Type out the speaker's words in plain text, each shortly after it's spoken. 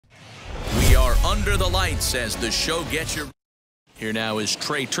Under the lights as the show gets your... Here now is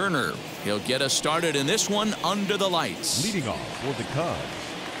Trey Turner. He'll get us started in this one under the lights. Leading off for the Cubs,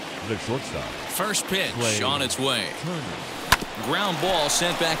 the shortstop. First pitch Trey on its way. Turner. Ground ball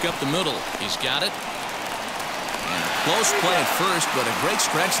sent back up the middle. He's got it. And a close play at first, but a great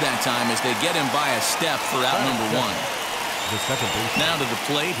stretch that time as they get him by a step for out number one. Now to the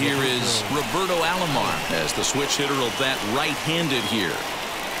plate, here is Roberto Alomar as the switch hitter will bat right-handed here.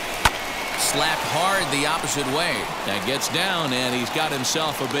 Slapped hard the opposite way. That gets down, and he's got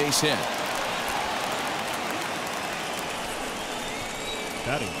himself a base hit.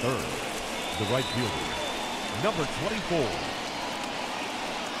 Batting third, the right fielder, number 24.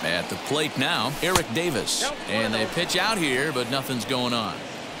 At the plate now, Eric Davis. And they pitch out here, but nothing's going on.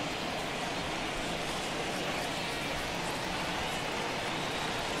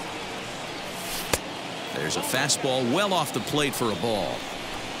 There's a fastball well off the plate for a ball.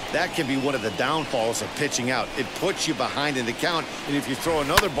 That can be one of the downfalls of pitching out. It puts you behind in the count, and if you throw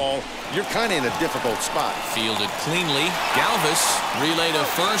another ball, you're kind of in a difficult spot. Fielded cleanly. Galvis relay to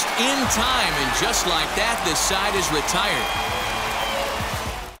first in time, and just like that, this side is retired.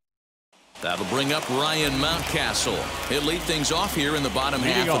 That'll bring up Ryan Mountcastle. He'll lead things off here in the bottom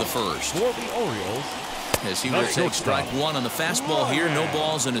half of the first. For the Orioles, as he will take strike one on the fastball here, no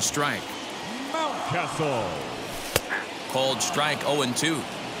balls and a strike. Mountcastle. Called strike 0-2.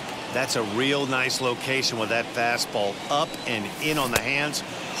 That's a real nice location with that fastball up and in on the hands.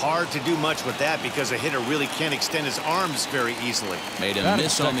 Hard to do much with that because a hitter really can't extend his arms very easily. Made a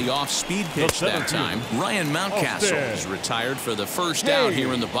miss on the off-speed pitch that time. Ryan Mountcastle is retired for the first out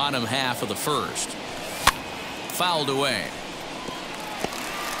here in the bottom half of the first. Fouled away.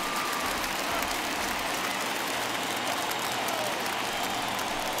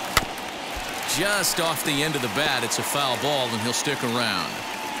 Just off the end of the bat, it's a foul ball, and he'll stick around.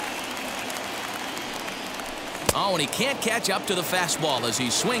 Oh, and he can't catch up to the fastball as he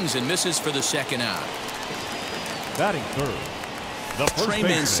swings and misses for the second out. Batting third, the first Trey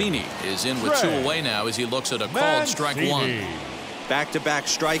Mancini is in with two away now as he looks at a called strike one. Back-to-back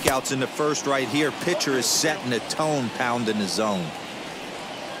strikeouts in the first right here. Pitcher is setting the tone, pounding the zone.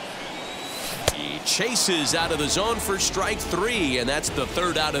 He chases out of the zone for strike three, and that's the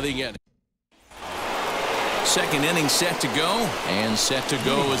third out of the inning. Second inning set to go, and set to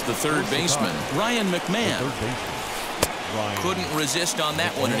go is the third baseman, Ryan McMahon. Couldn't resist on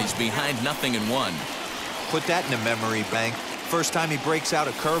that one, and he's behind 0-1. Put that in the memory bank. First time he breaks out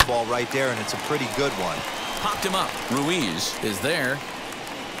a curveball right there, and it's a pretty good one. Popped him up. Ruiz is there.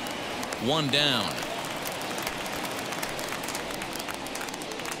 One down.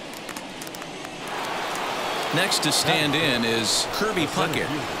 Next to stand in is Kirby Puckett.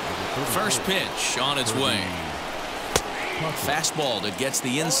 First pitch on its way. Fastball that gets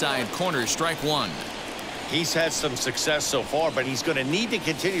the inside corner, strike one. He's had some success so far, but he's going to need to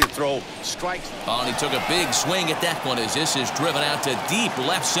continue to throw strikes. Oh, and he took a big swing at that one as this is driven out to deep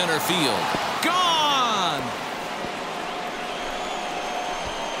left center field. Gone!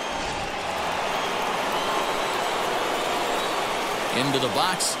 Into the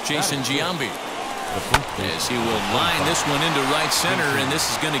box, Jason Giambi. As he will line this one into right center, and this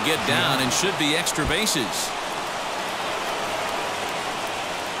is going to get down and should be extra bases.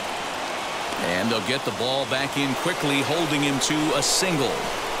 And they'll get the ball back in quickly, holding him to a single.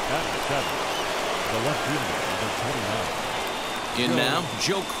 In now,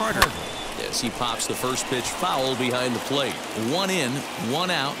 Joe Carter. As he pops the first pitch foul behind the plate. One in,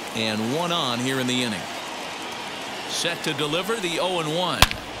 one out, and one on here in the inning. Set to deliver the 0-1.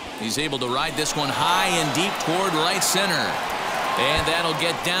 He's able to ride this one high and deep toward right center. And that'll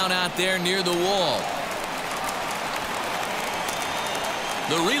get down out there near the wall.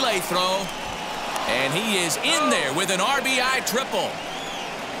 The relay throw. And he is in there with an RBI triple.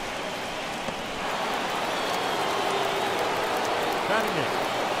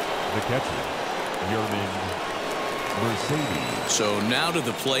 The catcher, Yermin Mercedes. So now to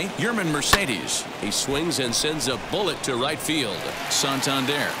the plate, Yermin Mercedes. He swings and sends a bullet to right field.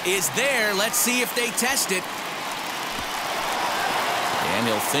 Santander is there. Let's see if they test it. And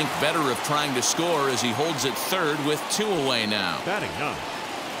he'll think better of trying to score as he holds it third with two away now. Batting ninth.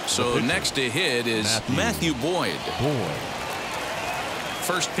 So next to hit is Matthew Boyd.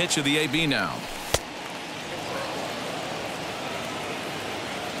 First pitch of the AB now.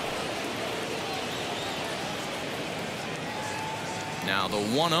 Now the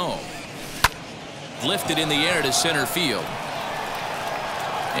 1-0. Lifted in the air to center field.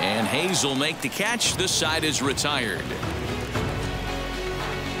 And Hayes will make the catch. This side is retired.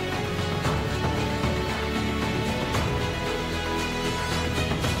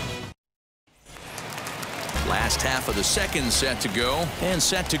 Last half of the second set to go. And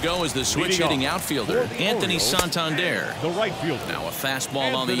set to go is the switch-hitting outfielder, Anthony Santander. The right fielder. Now a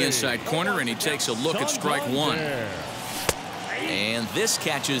fastball on the inside corner, and he takes a look at strike one. And this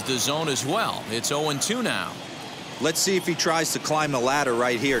catches the zone as well. It's 0-2 now. Let's see if he tries to climb the ladder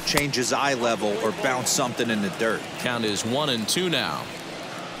right here, change his eye level, or bounce something in the dirt. Count is 1-2 now.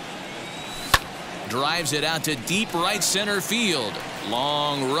 Drives it out to deep right center field.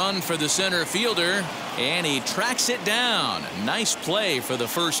 Long run for the center fielder, and he tracks it down. Nice play for the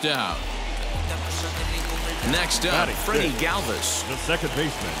first out. Next up, Freddie Galvis. The second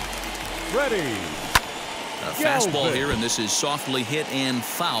baseman, Freddie. A fastball here, and this is softly hit and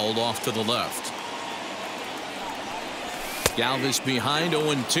fouled off to the left. Galvis behind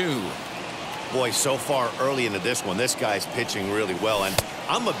 0-2. Boy, so far early into this one, this guy's pitching really well. And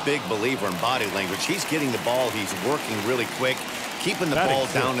I'm a big believer in body language. He's getting the ball. He's working really quick, keeping the ball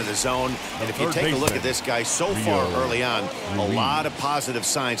down in the zone. And if you take a look at this guy so far early on, a lot of positive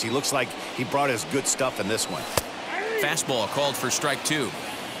signs. He looks like he brought us good stuff in this one. Fastball called for strike two.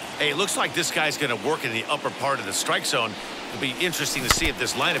 Hey, it looks like this guy's going to work in the upper part of the strike zone. It'll be interesting to see if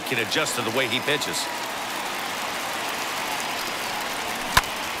this lineup can adjust to the way he pitches.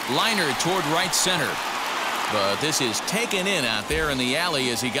 Liner toward right center. But this is taken in out there in the alley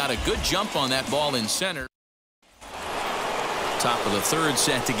as he got a good jump on that ball in center. Top of the third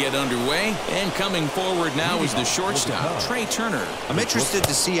set to get underway. And coming forward now is the shortstop, Trey Turner. I'm interested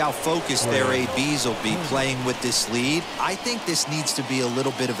to see how focused their ABs will be playing with this lead. I think this needs to be a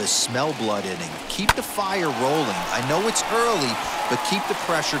little bit of a smell blood inning. Keep the fire rolling. I know it's early, but keep the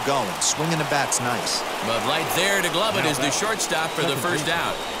pressure going. Swinging the bat's nice. But right there to glove it is the shortstop for the first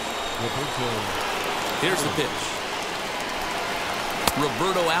out. Here's the pitch.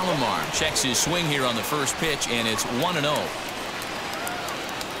 Roberto Alomar checks his swing here on the first pitch, and it's 1-0.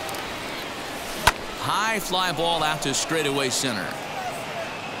 High fly ball out to straightaway center.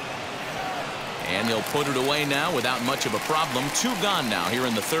 And he'll put it away now without much of a problem. Two gone now here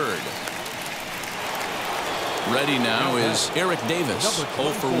in the third. Ready now is Eric Davis.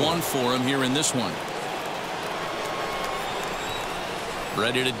 0 for 1 for him here in this one.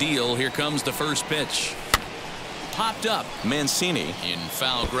 Ready to deal. Here comes the first pitch. Popped up. Mancini in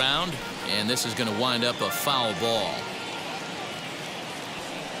foul ground. And this is going to wind up a foul ball.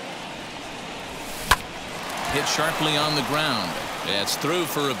 Hit sharply on the ground. It's through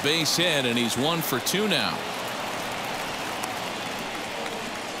for a base hit, and he's 1 for 2 now.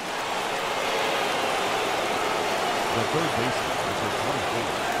 The third baseman,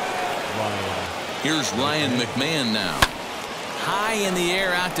 Here's Ryan McMahon now. High in the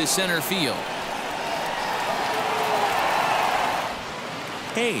air out to center field.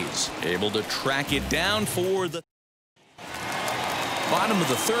 Hayes able to track it down for the bottom of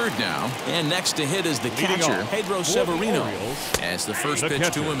the third now. And next to hit is the catcher, Pedro Severino. As the first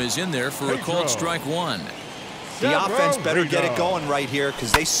pitch to him is in there for a called strike one. The offense better get it going right here,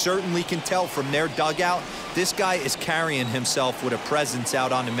 because they certainly can tell from their dugout this guy is carrying himself with a presence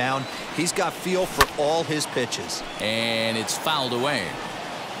out on the mound. He's got feel for all his pitches. And it's fouled away.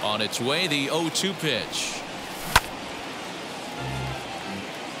 On its way, the 0-2 pitch.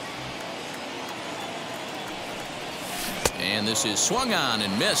 And this is swung on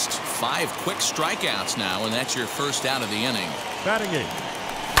and missed. 5 quick strikeouts now, and that's your first out of the inning. batting 8,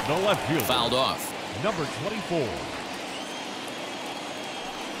 the left fielder. Fouled off. Number 24.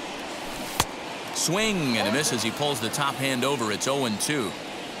 Swing and a miss as he pulls the top hand over. It's 0-2.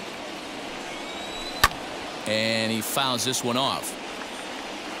 And he fouls this one off.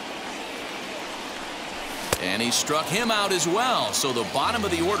 And he struck him out as well. So the bottom of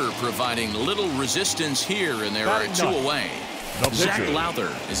the order providing little resistance here, and there are 2 away. Zach Lowther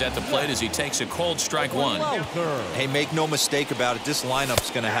is at the plate as he takes a cold strike one. Hey, make no mistake about it. This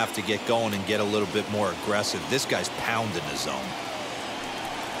lineup's going to have to get going and get a little bit more aggressive. This guy's pounding the zone.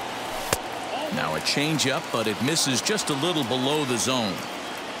 Now a changeup, but it misses just a little below the zone.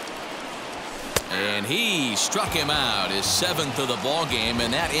 And he struck him out, his 7th of the ball game,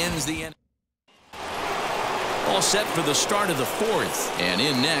 and that ends the inning. All set for the start of the 4th. And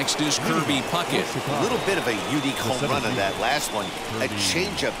in next is Kirby Puckett. A little bit of a unique home run on that last one. A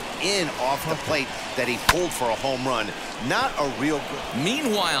changeup in off the plate that he pulled for a home run. Not a real good.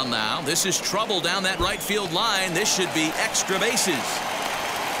 Meanwhile now, this is trouble down that right field line. This should be extra bases.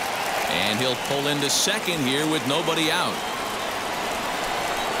 And he'll pull into second here with nobody out.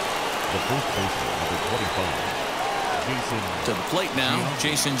 The first baseman, number 25. To the plate now,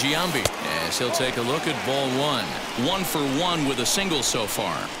 Jason Giambi, as he'll take a look at ball 1. 1 for 1 with a single so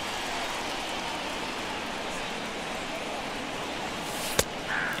far.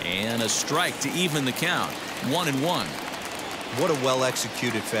 And a strike to even the count. 1-1. What a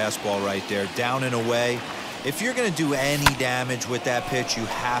well-executed fastball right there. Down and away. If you're going to do any damage with that pitch, you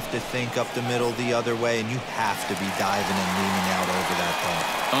have to think up the middle the other way, and you have to be diving and leaning out over that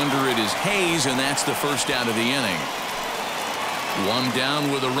ball. Under it is Hayes, and that's the first out of the inning. One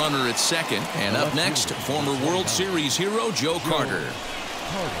down with a runner at second. And up next, former World Series hero Joe Carter.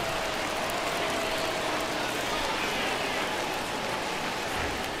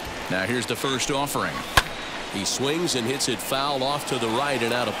 Now here's the first offering. He swings and hits it foul off to the right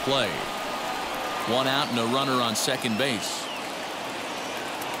and out of play. One out and a runner on second base.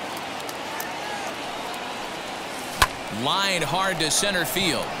 Lined hard to center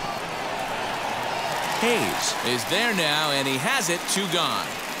field. Hayes is there now, and he has it. 2 gone.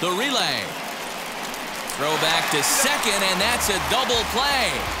 The relay. Throw back to second, and that's a double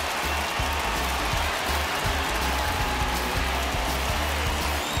play.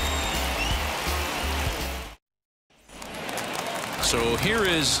 So here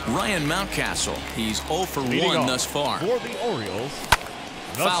is Ryan Mountcastle. He's 0 for 1 thus far. For the Orioles,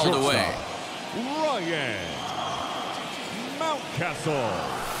 fouled away. Ryan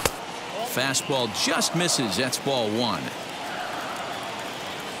Mountcastle. Fastball just misses. That's ball 1.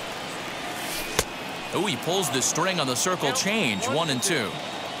 Oh, he pulls the string on the circle change. 1-2.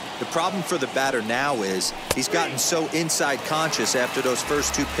 The problem for the batter now is he's gotten so inside conscious after those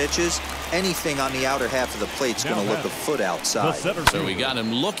first 2 pitches. Anything on the outer half of the plate's going to look a foot outside. So we got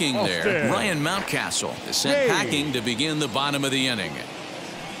him looking there. Ryan Mountcastle is sent packing to begin the bottom of the inning.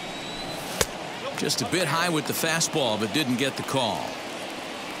 Just a bit high with the fastball, but didn't get the call.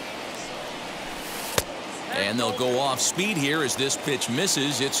 And they'll go off speed here as this pitch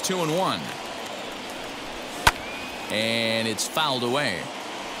misses. It's 2-1. And it's fouled away.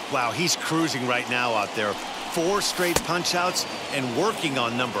 Wow, he's cruising right now out there. 4 straight punch-outs and working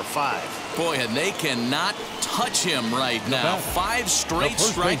on number 5. Boy, and they cannot touch him right now. 5 straight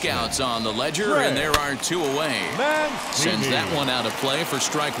strikeouts on the ledger, and there are 2 away. Sends that one out of play for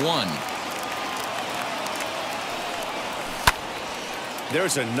strike 1.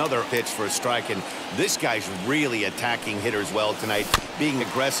 There's another pitch for a strike, and this guy's really attacking hitters well tonight, being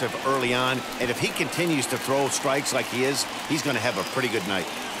aggressive early on. And if he continues to throw strikes like he is, he's going to have a pretty good night.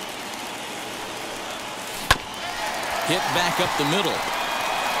 Hit back up the middle.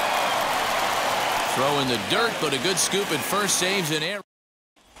 Throw in the dirt, but a good scoop at first, saves an error.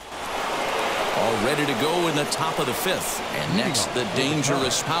 All ready to go in the top of the 5th. And next, the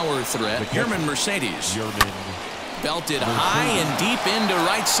dangerous power threat, Yermin Mercedes. Belted high and deep into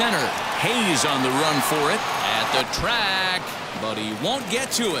right center. Hayes on the run for it at the track, but he won't get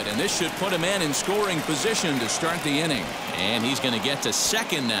to it, and this should put a man in scoring position to start the inning. And he's going to get to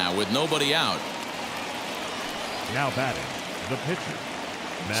second now with nobody out. Now batting, the pitcher.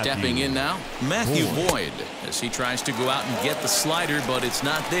 Stepping in now, Matthew Boyd, as he tries to go out and get the slider, but it's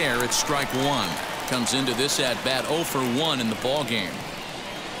not there. It's strike 1. Comes into this at bat 0 for 1 in the ball game.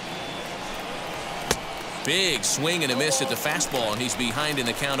 Big swing and a miss at the fastball, and he's behind in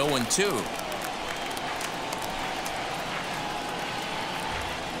the count 0-2.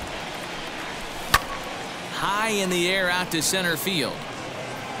 High in the air out to center field.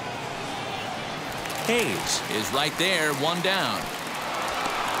 Hayes is right there, 1 down.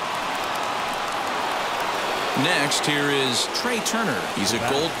 Next, here is Trey Turner. He's a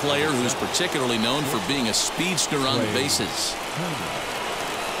Gold player who's particularly known for being a speedster on the bases.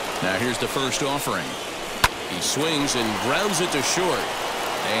 Now here's the first offering. He swings and grounds it to short.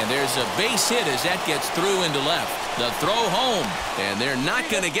 And there's a base hit as that gets through into left. The throw home. And they're not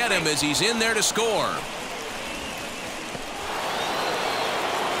going to get him as he's in there to score.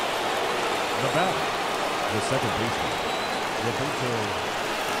 The batter, the second baseman, Roberto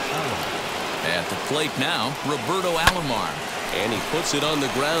Alomar. At the plate now, Roberto Alomar. And he puts it on the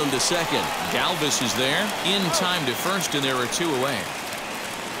ground to second. Galvis is there. In time to first, and there are 2 away.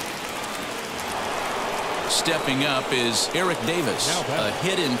 Stepping up is Eric Davis. A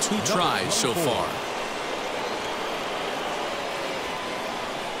hit in 2 tries so far.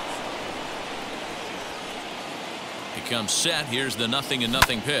 He comes set. Here's the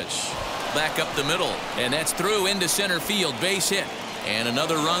 0-0 pitch. Back up the middle, and that's through into center field. Base hit. And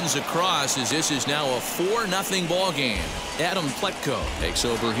another runs across as this is now a 4-0 ball game. Adam Pletko takes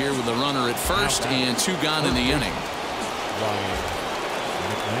over here with a runner at first and 2 gone in the inning.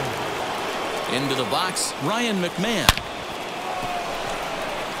 Into the box, Ryan McMahon.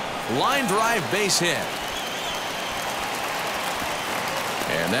 Line drive, base hit.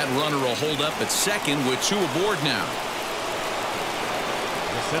 And that runner will hold up at second with 2 aboard now.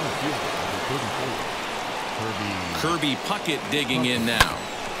 The center fielder, Kirby Puckett digging in now.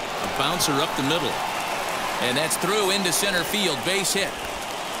 A bouncer up the middle. And that's through into center field. Base hit.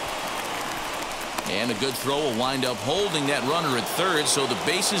 And a good throw will wind up holding that runner at third, so the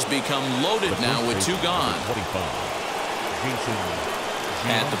bases become loaded now with 2 gone.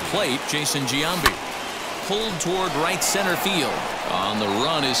 At the plate, Jason Giambi. Pulled toward right center field. On the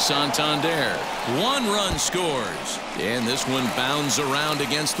run is Santander. 1 run scores. And this one bounds around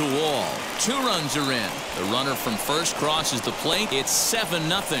against the wall. 2 runs are in. The runner from first crosses the plate. It's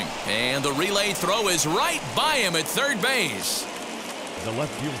 7-0. And the relay throw is right by him at third base. The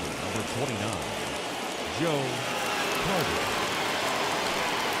left fielder, number 29, Joe Carter.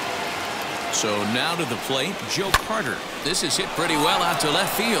 So now to the plate, Joe Carter. This is hit pretty well out to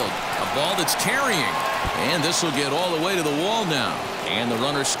left field. A ball that's carrying. And this will get all the way to the wall now. And the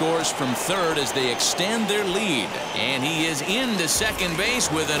runner scores from third as they extend their lead. And he is into second base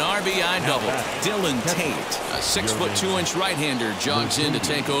with an RBI double. Dylan Tate, a 6'2" right-hander, jogs in to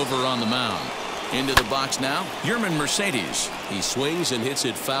take over on the mound. Into the box now, Yerman Mercedes. He sways and hits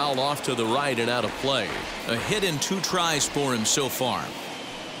it foul off to the right and out of play. A hit in 2 tries for him so far.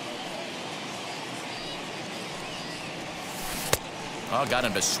 Oh, got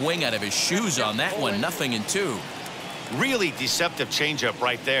him to swing out of his shoes on that one. 0-2. Really deceptive changeup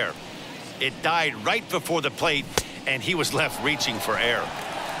right there. It died right before the plate, and he was left reaching for air.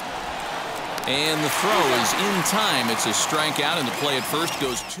 And the throw is in time. It's a strikeout, and the play at first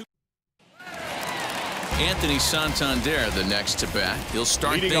goes 2. Anthony Santander, the next to bat. He'll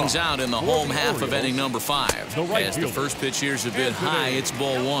start things out in the home half of inning number 5. As the first pitch here's a bit high, it's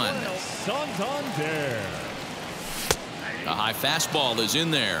ball 1. Santander. A high fastball is in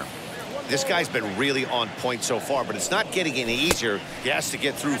there. This guy's been really on point so far, but it's not getting any easier. He has to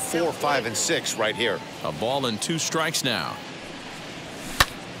get through 4, 5, and 6 right here. A ball and 2 strikes now.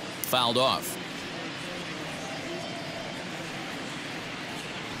 Fouled off.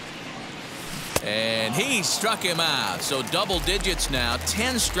 And he struck him out. So double digits now.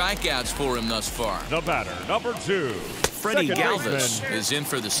 10 strikeouts for him thus far. The batter, number 2. Freddie Galvis is in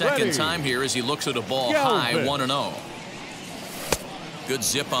for the second time here as he looks at a ball high, 1-0. Good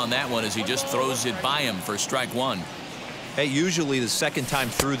zip on that one as he just throws it by him for strike 1. Hey, usually the second time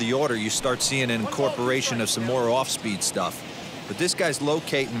through the order, you start seeing an incorporation of some more off-speed stuff. But this guy's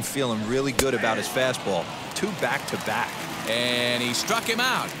locating and feeling really good about his fastball. 2 back-to-back. And he struck him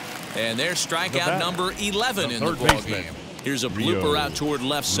out. And there's strikeout number 11 in the ball game. Here's a blooper out toward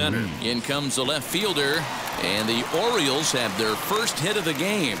left center. In comes the left fielder. And the Orioles have their first hit of the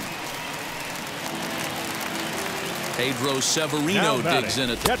game. Pedro Severino digs in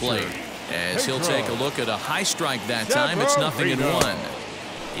at the plate. As he'll take a look at a high strike that time. It's 0-1.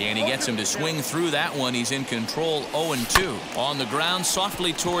 And he gets him to swing through that one. He's in control, 0-2. On the ground,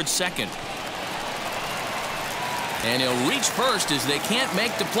 softly towards second. And he'll reach first as they can't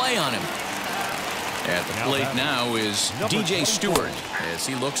make the play on him. At the plate now is DJ Stewart as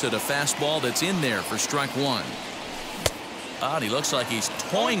he looks at a fastball that's in there for strike 1. He looks like he's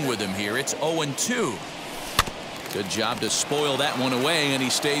toying with him here. It's 0-2. Good job to spoil that one away, and he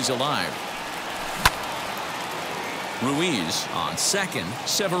stays alive. Ruiz on second.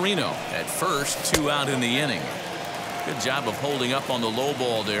 Severino at first. 2 out in the inning. Good job of holding up on the low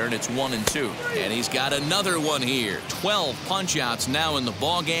ball there, and it's 1-2. And he's got another one here. 12 punch-outs now in the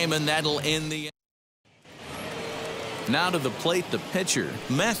ball game, and that'll end the. Now to the plate, the pitcher,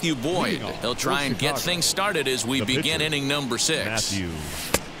 Matthew Boyd. He'll try and get things started as we begin inning number 6. Matthew.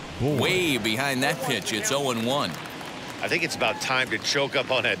 Way behind that pitch. It's 0-1. I think it's about time to choke up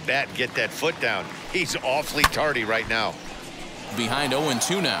on that bat and get that foot down. He's awfully tardy right now. Behind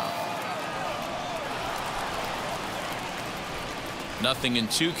 0-2 now.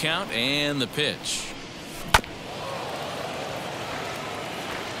 0-2 count and the pitch.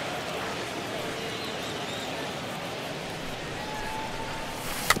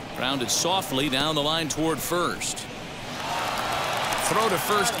 Grounded softly down the line toward first. Throw to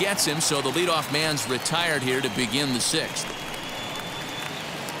first gets him, so the leadoff man's retired here to begin the 6th.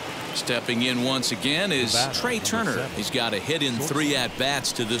 Stepping in once again is Trey Turner. He's got a hit in 3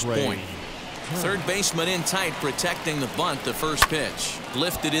 at-bats to this point. Third baseman in tight, protecting the bunt. The first pitch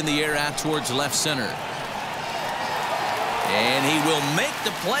lifted in the air out towards left center. And he will make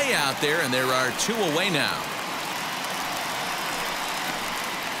the play out there, and there are 2 away now.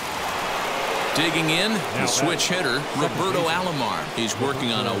 Digging in, the switch hitter, Roberto Alomar. He's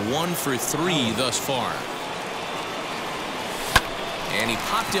working on a 1-for-3 thus far. And he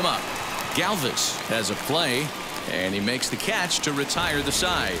popped him up. Galvis has a play, and he makes the catch to retire the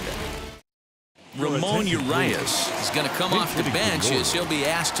side. Ramon Urias is going to come off the bench as he'll be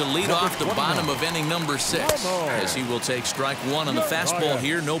asked to lead off the bottom of inning number 6, as he will take strike 1 on the fastball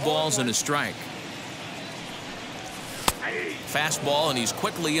here. No balls and a strike. Fastball, and he's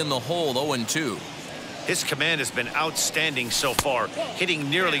quickly in the hole. 0-2. His command has been outstanding so far, hitting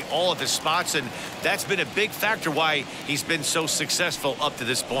nearly all of his spots, and that's been a big factor why he's been so successful up to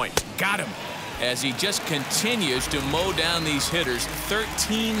this point. Got him. As he just continues to mow down these hitters.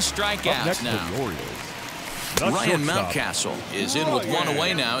 13 strikeouts now. Ryan Mountcastle is in with 1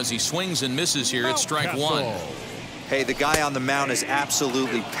 away now as he swings and misses here at strike 1. Hey, the guy on the mound is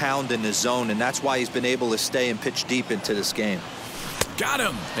absolutely pounding the zone, and that's why he's been able to stay and pitch deep into this game. Got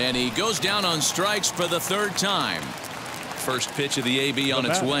him. And he goes down on strikes for the 3rd time. First pitch of the AB on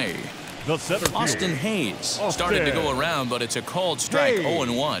its way. Austin Hayes started to go around, but it's a called strike.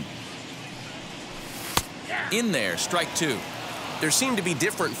 0-1. In there, strike 2. There seem to be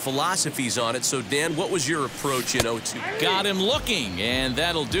different philosophies on it, so Dan, what was your approach in 0-2? Got him looking, and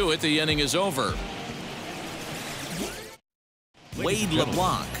that'll do it. The inning is over. Wade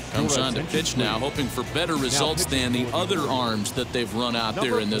LeBlanc comes on to pitch now, hoping for better results than the other arms that they've run out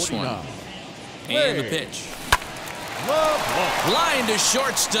there in this one. And the pitch. Line to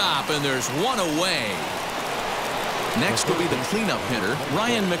shortstop, and there's 1 away. Next will be the cleanup hitter,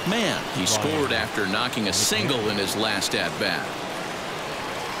 Ryan McMahon. He scored after knocking a single in his last at-bat.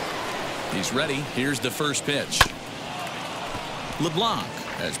 He's ready. Here's the first pitch. LeBlanc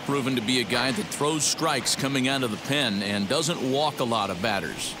has proven to be a guy that throws strikes coming out of the pen and doesn't walk a lot of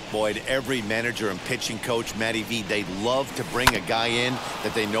batters. Boyd, every manager and pitching coach, Matty V, they love to bring a guy in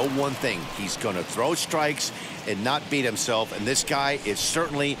that they know one thing. He's going to throw strikes and not beat himself, and this guy is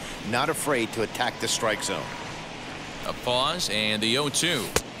certainly not afraid to attack the strike zone. A pause and the 0-2.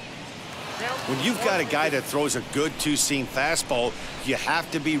 When you've got a guy that throws a good two-seam fastball, you have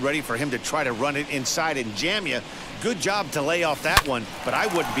to be ready for him to try to run it inside and jam you. Good job to lay off that one, but I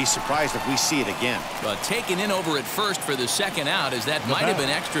wouldn't be surprised if we see it again. But taken in over at first for the 2nd out, as that might have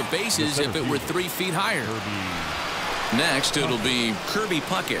been extra bases if it were 3 feet higher. Next, it'll be Kirby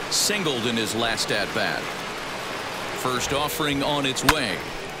Puckett, singled in his last at-bat. First offering on its way.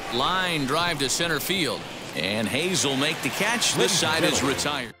 Line drive to center field. And Hayes will make the catch. This side is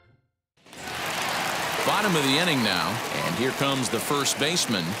retired. Bottom of the inning now, and here comes the first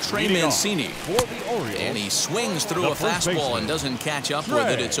baseman, Trey Mancini. And he swings through a fastball and doesn't catch up with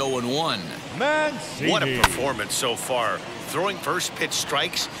it. It's 0-1. What a performance so far. Throwing first pitch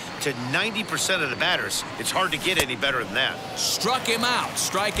strikes to 90% of the batters. It's hard to get any better than that. Struck him out.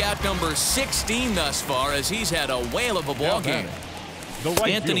 Strikeout number 16 thus far, as he's had a whale of a ball game.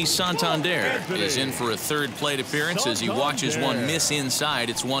 Anthony Santander is in for a 3rd plate appearance as he watches one miss inside.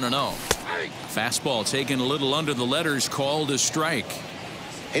 It's 1-0. Fastball taken a little under the letters, called a strike.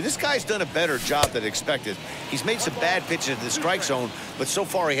 Hey, this guy's done a better job than expected. He's made some bad pitches in the strike zone, but so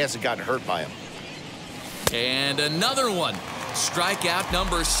far he hasn't gotten hurt by him. And another one. Strikeout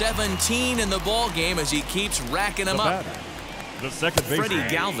number 17 in the ball game as he keeps racking them up. The second baseman,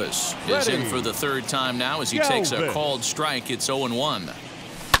 Freddie Galvis is in for the 3rd time now as he takes a called strike. It's 0-1.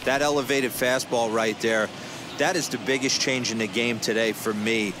 That elevated fastball right there, that is the biggest change in the game today for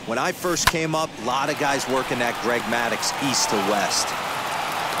me. When I first came up, a lot of guys working that Greg Maddux east to west.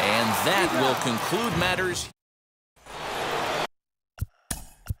 And that will conclude matters.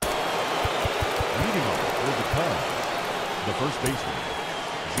 Leading off for the Cubs, the first baseman,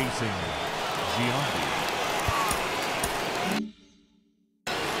 Jason Giambi.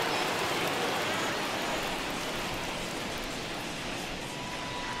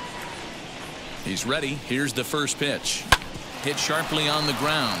 He's ready. Here's the first pitch. Hit sharply on the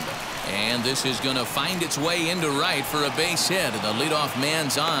ground. And this is going to find its way into right for a base hit. And the leadoff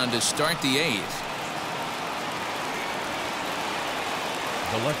man's on to start the 8th.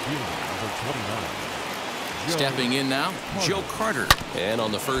 The left fielder, number 29. Stepping in now, Joe Carter. And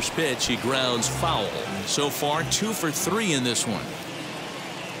on the first pitch, he grounds foul. So far, 2 for 3 in this one.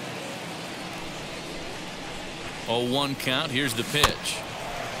 0-1 count. Here's the pitch.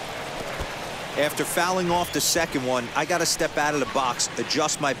 After fouling off the second one, I got to step out of the box,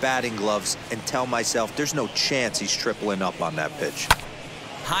 adjust my batting gloves, and tell myself there's no chance he's tripling up on that pitch.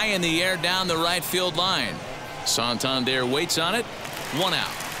 High in the air down the right field line. Santander waits on it. 1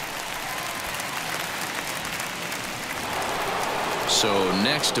 out. So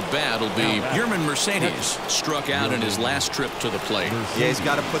next to bat will be Yerman Mercedes. Struck out in his last trip to the plate. Yeah, he's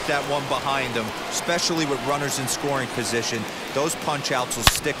got to put that one behind him, especially with runners in scoring position. Those punch outs will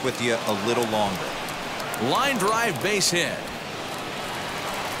stick with you a little longer. Line drive base hit.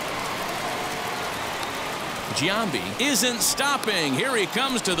 Giambi isn't stopping. Here he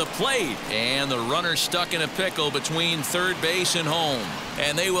comes to the plate. And the runner stuck in a pickle between third base and home.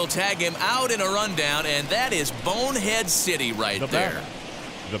 And they will tag him out in a rundown, and that is Bonehead City right there.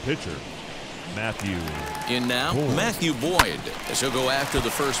 The pitcher, Matthew. In now, Matthew Boyd, as he'll go after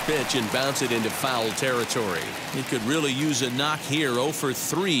the first pitch and bounce it into foul territory. He could really use a knock here. 0 for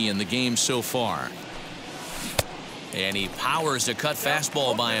 3 in the game so far. And he powers a cut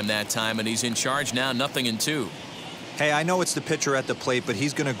fastball by him that time, and he's in charge now, 0-2. Hey, I know it's the pitcher at the plate, but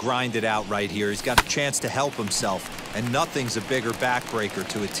he's going to grind it out right here. He's got a chance to help himself, and nothing's a bigger backbreaker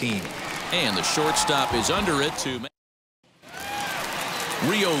to a team. And the shortstop is under it to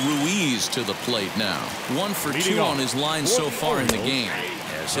Rio Ruiz to the plate now. 1 for 2 on his line so far in the game.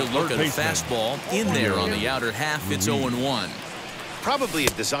 As he'll look at a fastball in there on the outer half. It's 0-1. Probably a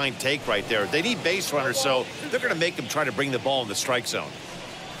design take right there. They need base runners, so they're going to make him try to bring the ball in the strike zone.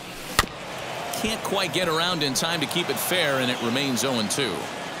 Can't quite get around in time to keep it fair, and it remains 0-2.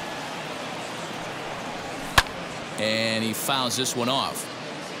 And he fouls this one off.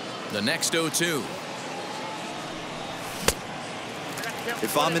 The next 0-2.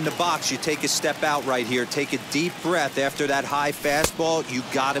 If I'm in the box, you take a step out right here. Take a deep breath after that high fastball. You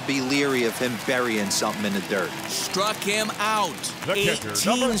got to be leery of him burying something in the dirt. Struck him out. 18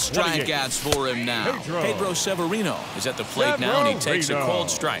 strikeouts for him now. Pedro Severino is at the plate now, and he takes a cold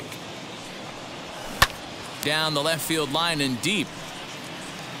strike. Down the left field line and deep.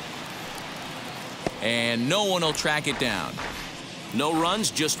 And no one will track it down. No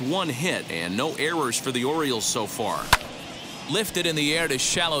runs, just 1 hit, and no errors for the Orioles so far. Lifted in the air to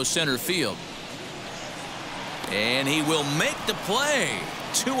shallow center field. And he will make the play.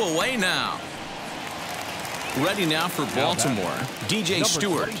 2 away now. Ready now for Baltimore. DJ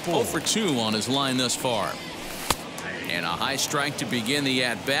Stewart, 0 for 2 on his line thus far. And a high strike to begin the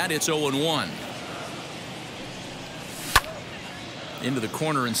at-bat. It's 0-1. Into the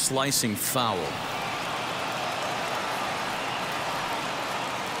corner and slicing foul.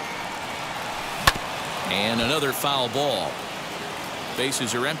 And another foul ball.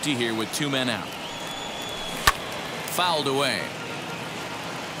 Bases are empty here with 2 men out. Fouled away.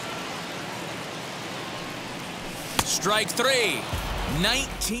 Strike 3.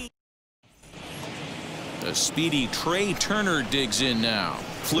 19. The speedy Trey Turner digs in now.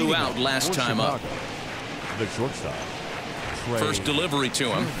 Flew out last time up. The shortstop. First delivery to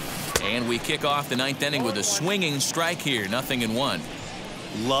him. And we kick off the 9th inning with a swinging strike here. 0-1.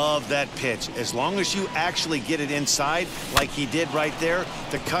 Love that pitch. As long as you actually get it inside like he did right there,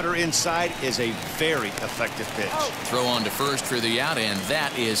 the cutter inside is a very effective pitch. Throw on to first for the out, and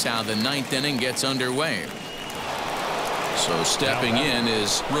that is how the 9th inning gets underway. So stepping in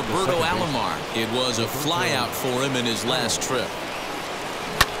is Roberto Alomar. It was a flyout for him in his last trip.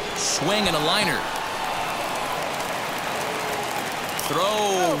 Swing and a liner.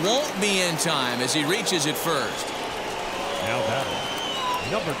 Throw won't be in time as he reaches it first. Now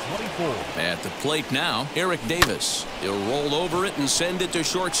batting, number 24. At the plate now, Eric Davis. He'll roll over it and send it to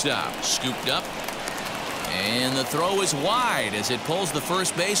shortstop. Scooped up. And the throw is wide as it pulls the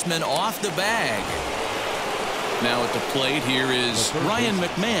first baseman off the bag. Now at the plate here is Ryan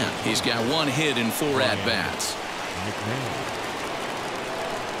McMahon. He's got 1 hit in 4 at-bats.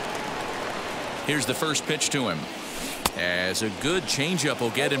 Here's the first pitch to him. As a good changeup will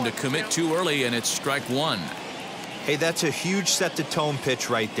get him to commit too early, and it's strike 1. Hey, that's a huge set-the-tone pitch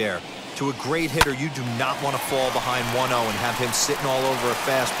right there. To a great hitter, you do not want to fall behind 1-0 and have him sitting all over a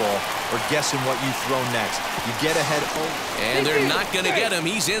fastball or guessing what you throw next. You get ahead. And they're not going to get him.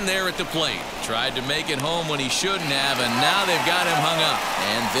 He's in there at the plate. Tried to make it home when he shouldn't have, and now they've got him hung up.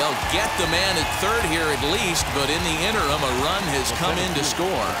 And they'll get the man at third here at least, but in the interim, a run has come in to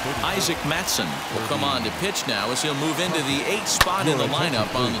score. Isaac Matson will come on to pitch now as he'll move into the 8th spot in the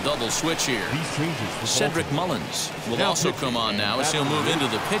lineup on the double switch here. Cedric Mullins will also come on now as he'll move into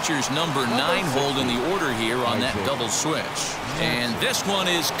the pitcher's number 9 hold in the order here on that double switch. And this one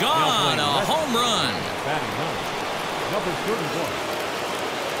is gone. A home run. Number 31.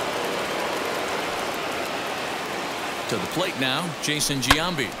 To the plate now, Jason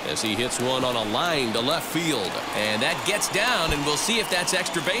Giambi as he hits one on a line to left field. And that gets down, and we'll see if that's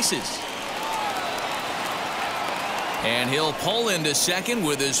extra bases. And he'll pull into second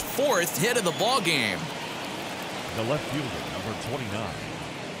with his 4th hit of the ball game. The left fielder, number 29,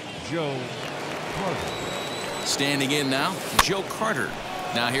 Joe Carter. Standing in now, Joe Carter.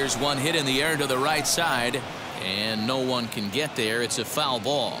 Now here's 1 hit in the air to the right side, and no one can get there. It's a foul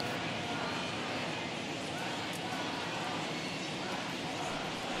ball.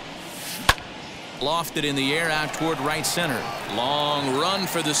 Lofted in the air out toward right center. Long run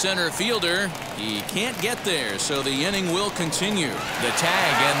for the center fielder. He can't get there, so the inning will continue. The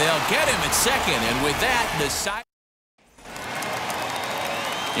tag, and they'll get him at second. And with that, the side.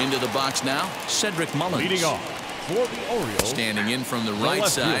 Into the box now, Cedric Mullins. Leading off for the Orioles. Standing in from the right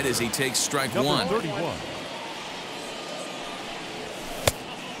side as he takes strike one. 31.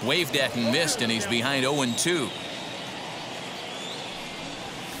 Waved at and missed, and he's behind 0-2.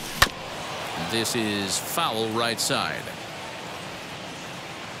 This is foul right side.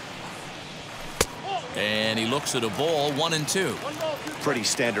 And he looks at a ball, 1-2. Pretty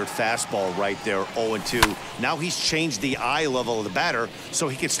standard fastball right there, 0-2. Now he's changed the eye level of the batter so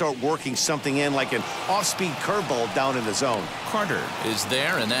he can start working something in like an off-speed curveball down in the zone. Carter is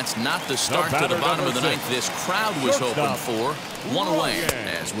there, and that's not the start to the bottom of the ninth this crowd was hoping for. One away.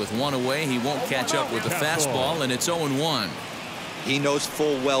 As with one away, he won't catch up with the fastball, and it's 0-1. He knows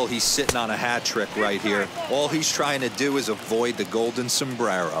full well he's sitting on a hat trick right here. All he's trying to do is avoid the golden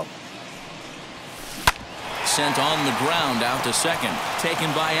sombrero. Sent on the ground out to second.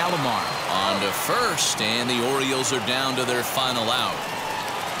 Taken by Alomar. On to first, and the Orioles are down to their final out.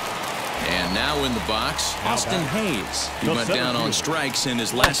 And now in the box, Austin Hayes. He went down on strikes in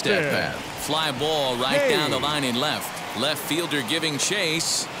his last at-bat. Fly ball right down the line in left. Left fielder giving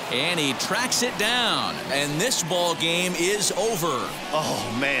chase, and he tracks it down. And this ball game is over.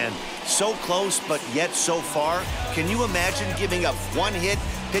 Oh, man. So close, but yet so far. Can you imagine giving up one hit,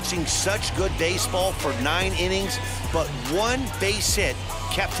 pitching such good baseball for 9 innings, but one base hit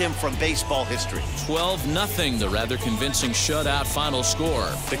kept him from baseball history? 12-0, the rather convincing shutout final score.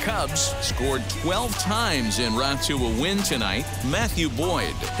 The Cubs scored 12 times en route to a win tonight. Matthew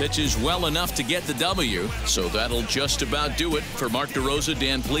Boyd pitches well enough to get the W, so that'll just about do it. For Mark DeRosa,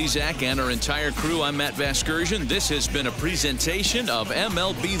 Dan Plesac, and our entire crew, I'm Matt Vasgersian. This has been a presentation of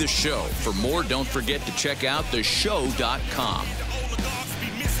MLB The Show. For more, don't forget to check out theshow.com.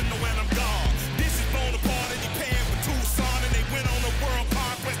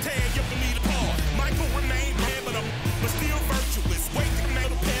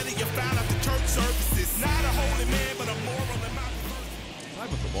 Time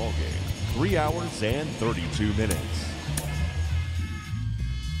of the ball game, 3 hours and 32 minutes.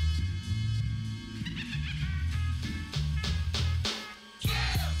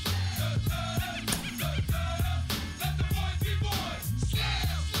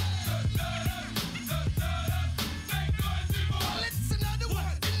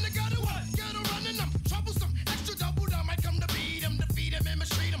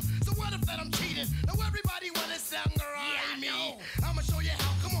 So what if that I'm cheating? Now everybody wanna sound right me. I'm